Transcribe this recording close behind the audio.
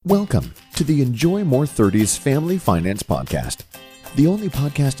Welcome to the Enjoy More 30s Family Finance Podcast, the only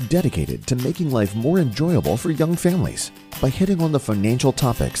podcast dedicated to making life more enjoyable for young families by hitting on the financial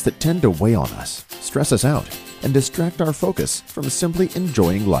topics that tend to weigh on us, stress us out, and distract our focus from simply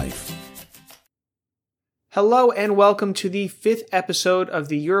enjoying life. Hello and welcome to the 5th episode of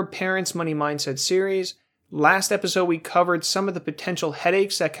the Your Parents' Money Mindset series. Last episode we covered some of the potential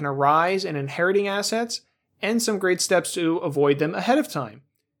headaches that can arise in inheriting assets and some great steps to avoid them ahead of time.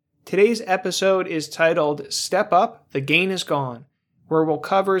 Today's episode is titled Step Up, the Gain is Gone, where we'll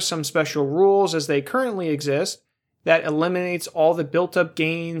cover some special rules as they currently exist that eliminates all the built-up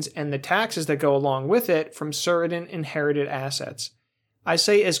gains and the taxes that go along with it from certain inherited assets. I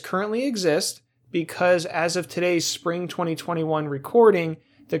say as currently exist because as of today's spring 2021 recording,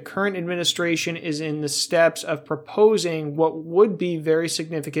 the current administration is in the steps of proposing what would be very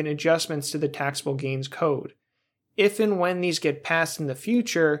significant adjustments to the taxable gains code. If and when these get passed in the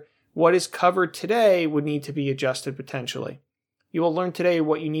future, what is covered today would need to be adjusted potentially. You will learn today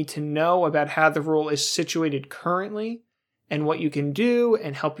what you need to know about how the rule is situated currently and what you can do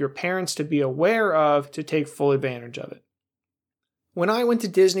and help your parents to be aware of to take full advantage of it. When I went to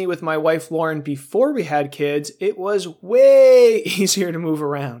Disney with my wife Lauren before we had kids, it was way easier to move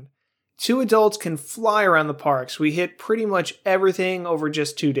around. 2 adults can fly around the parks. We hit pretty much everything over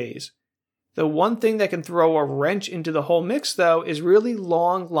just 2 days. The one thing that can throw a wrench into the whole mix, though, is really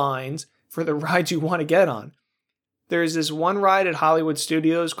long lines for the rides you want to get on. There's this one ride at Hollywood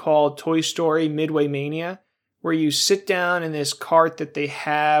Studios called Toy Story Midway Mania, where you sit down in this cart that they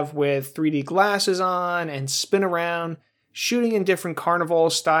have with 3D glasses on and spin around, shooting in different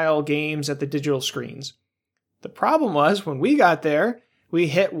carnival-style games at the digital screens. The problem was, when we got there, we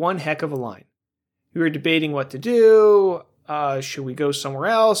hit one heck of a line. We were debating what to do. Should we go somewhere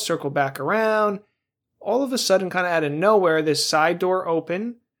else, circle back around? All of a sudden, kind of out of nowhere, this side door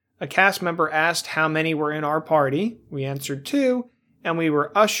opened. A cast member asked how many were in our party. We answered 2, and we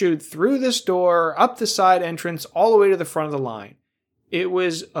were ushered through this door, up the side entrance, all the way to the front of the line. It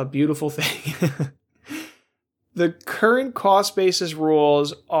was a beautiful thing. The current cost basis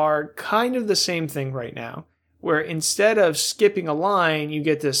rules are kind of the same thing right now, where instead of skipping a line, you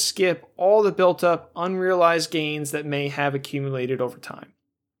get to skip all the built-up unrealized gains that may have accumulated over time.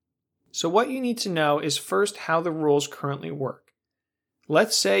 So what you need to know is first how the rules currently work.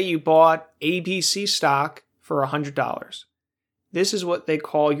 Let's say you bought ABC stock for $100. This is what they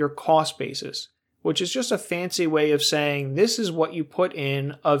call your cost basis, which is just a fancy way of saying this is what you put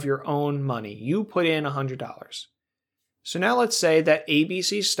in of your own money. You put in $100. So now let's say that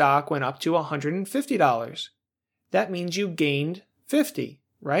ABC stock went up to $150. That means you gained 50,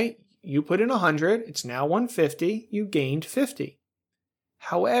 right? You put in 100, it's now 150, you gained 50.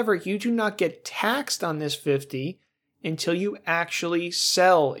 However, you do not get taxed on this 50 until you actually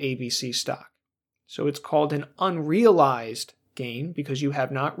sell ABC stock. So it's called an unrealized gain because you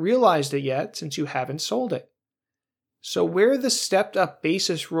have not realized it yet since you haven't sold it. So where the stepped up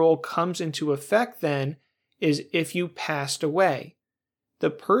basis rule comes into effect then is if you passed away.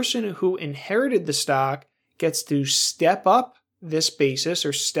 The person who inherited the stock gets to step up this basis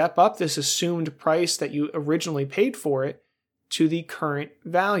or step up this assumed price that you originally paid for it to the current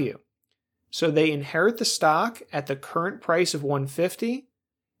value. So they inherit the stock at the current price of $150,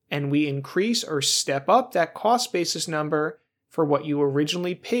 and we increase or step up that cost basis number for what you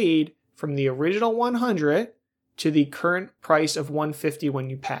originally paid from the original $100 to the current price of $150 when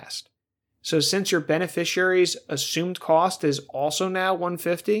you passed. So since your beneficiary's assumed cost is also now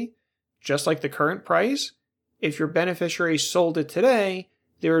 $150, just like the current price, if your beneficiary sold it today,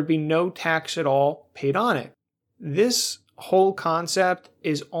 there would be no tax at all paid on it. This whole concept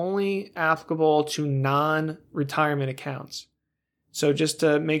is only applicable to non-retirement accounts. So just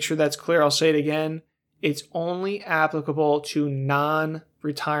to make sure that's clear, I'll say it again. It's only applicable to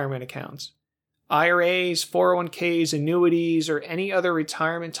non-retirement accounts. IRAs, 401ks, annuities, or any other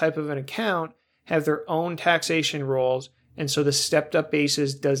retirement type of an account have their own taxation rules, and so the stepped-up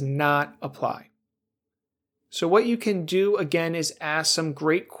basis does not apply. So what you can do, again, is ask some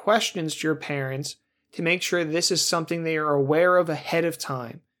great questions to your parents to make sure this is something they are aware of ahead of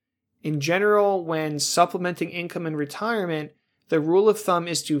time. In general, when supplementing income in retirement, the rule of thumb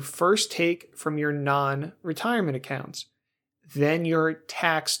is to first take from your non-retirement accounts, then your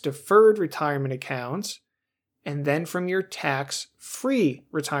tax-deferred retirement accounts, and then from your tax-free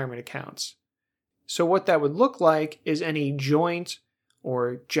retirement accounts. So what that would look like is any joint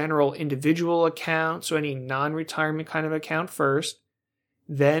or general individual account, so any non-retirement kind of account first,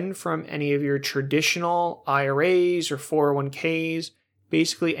 then from any of your traditional IRAs or 401ks,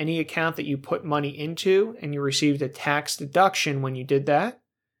 basically any account that you put money into and you received a tax deduction when you did that,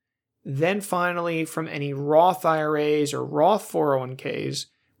 then finally from any Roth IRAs or Roth 401ks,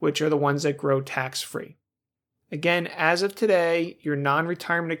 which are the ones that grow tax-free. Again, as of today, your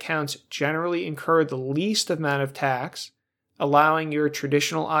non-retirement accounts generally incur the least amount of tax, allowing your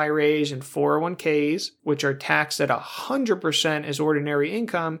traditional IRAs and 401ks, which are taxed at 100% as ordinary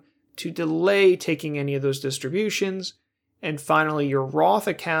income, to delay taking any of those distributions, and finally your Roth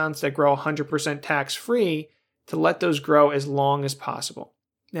accounts that grow 100% tax-free to let those grow as long as possible.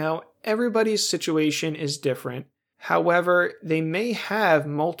 Now, everybody's situation is different. However, they may have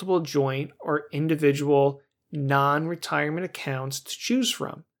multiple joint or individual non-retirement accounts to choose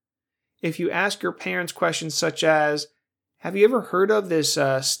from. If you ask your parents questions such as, have you ever heard of this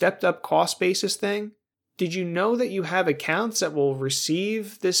stepped-up cost basis thing? Did you know that you have accounts that will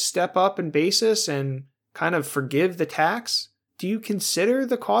receive this step up in basis and kind of forgive the tax? Do you consider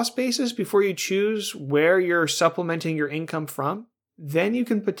the cost basis before you choose where you're supplementing your income from? Then you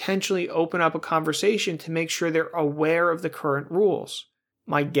can potentially open up a conversation to make sure they're aware of the current rules.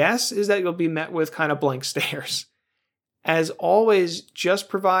 My guess is that you'll be met with kind of blank stares. As always, just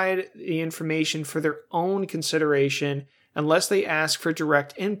provide the information for their own consideration unless they ask for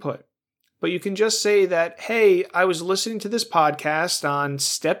direct input. But you can just say that, hey, I was listening to this podcast on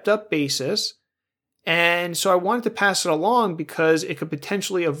stepped up basis, and so I wanted to pass it along because it could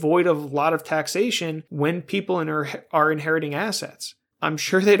potentially avoid a lot of taxation when people are inheriting assets. I'm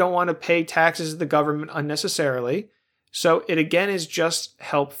sure they don't want to pay taxes to the government unnecessarily, so it again is just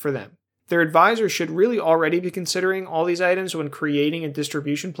help for them. Their advisor should really already be considering all these items when creating a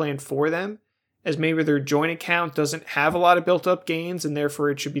distribution plan for them, as maybe their joint account doesn't have a lot of built-up gains and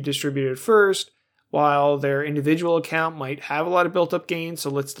therefore it should be distributed first, while their individual account might have a lot of built-up gains, so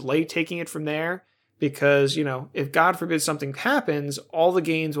let's delay taking it from there. Because, if God forbid something happens, all the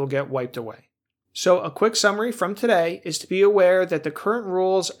gains will get wiped away. So a quick summary from today is to be aware that the current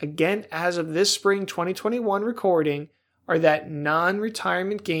rules, again as of this spring 2021 recording, are that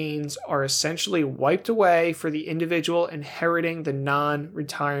non-retirement gains are essentially wiped away for the individual inheriting the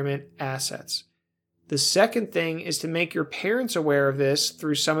non-retirement assets. The second thing is to make your parents aware of this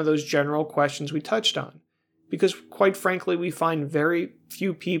through some of those general questions we touched on. Because quite frankly, we find very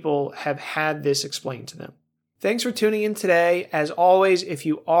few people have had this explained to them. Thanks for tuning in today. As always, if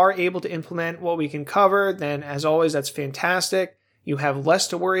you are able to implement what we can cover, then as always, that's fantastic. You have less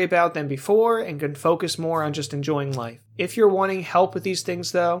to worry about than before and can focus more on just enjoying life. If you're wanting help with these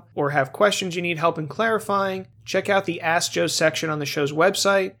things though, or have questions you need help in clarifying, check out the Ask Joe section on the show's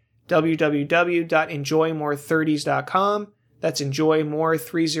website, www.enjoymore30s.com. That's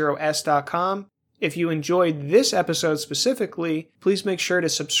enjoymore30s.com. If you enjoyed this episode specifically, please make sure to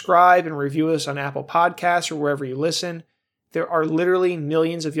subscribe and review us on Apple Podcasts or wherever you listen. There are literally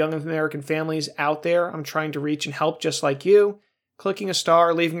millions of young American families out there I'm trying to reach and help just like you. Clicking a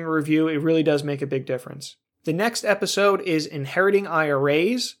star, leaving a review, it really does make a big difference. The next episode is Inheriting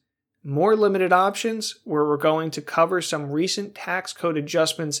IRAs, More Limited Options, where we're going to cover some recent tax code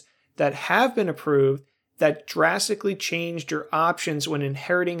adjustments that have been approved that drastically changed your options when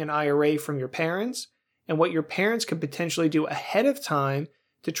inheriting an IRA from your parents, and what your parents could potentially do ahead of time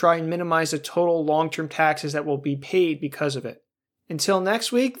to try and minimize the total long-term taxes that will be paid because of it. Until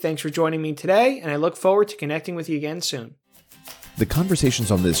next week, thanks for joining me today, and I look forward to connecting with you again soon. The conversations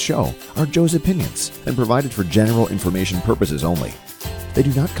on this show are Joe's opinions and provided for general information purposes only. They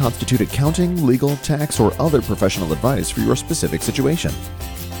do not constitute accounting, legal, tax, or other professional advice for your specific situation.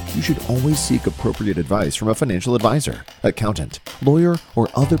 You should always seek appropriate advice from a financial advisor, accountant, lawyer, or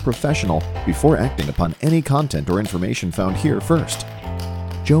other professional before acting upon any content or information found here first.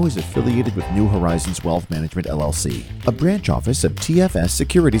 Joe is affiliated with New Horizons Wealth Management LLC, a branch office of TFS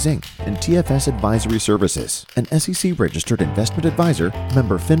Securities Inc. and TFS Advisory Services, an SEC-registered investment advisor,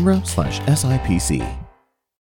 member FINRA/SIPC.